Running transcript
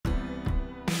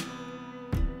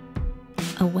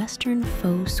A Western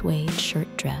faux suede shirt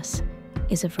dress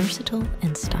is a versatile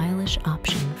and stylish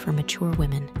option for mature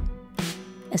women,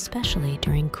 especially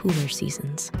during cooler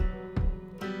seasons.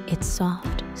 Its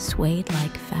soft,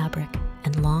 suede-like fabric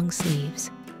and long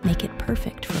sleeves make it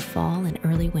perfect for fall and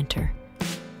early winter,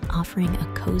 offering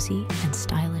a cozy and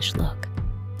stylish look.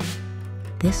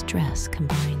 This dress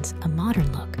combines a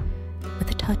modern look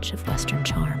with a touch of Western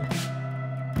charm,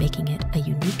 making it a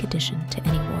unique addition to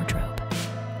any wardrobe.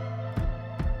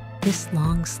 This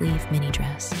long-sleeve mini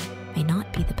dress may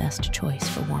not be the best choice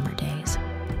for warmer days,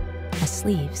 as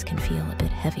sleeves can feel a bit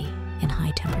heavy in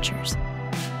high temperatures.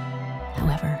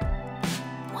 However,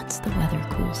 once the weather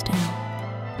cools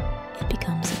down, it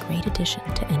becomes a great addition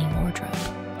to any wardrobe.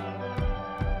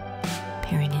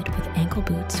 Pairing it with ankle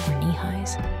boots or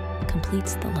knee-highs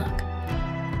completes the look,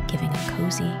 giving a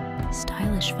cozy,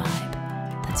 stylish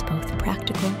vibe that's both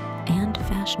practical and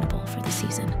fashionable for the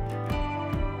season.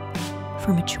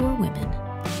 For mature women,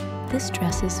 this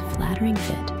dress's flattering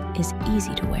fit is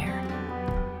easy to wear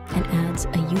and adds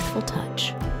a youthful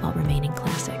touch while remaining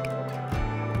classic.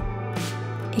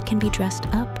 It can be dressed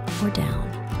up or down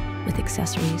with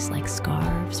accessories like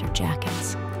scarves or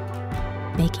jackets,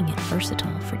 making it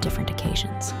versatile for different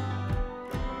occasions.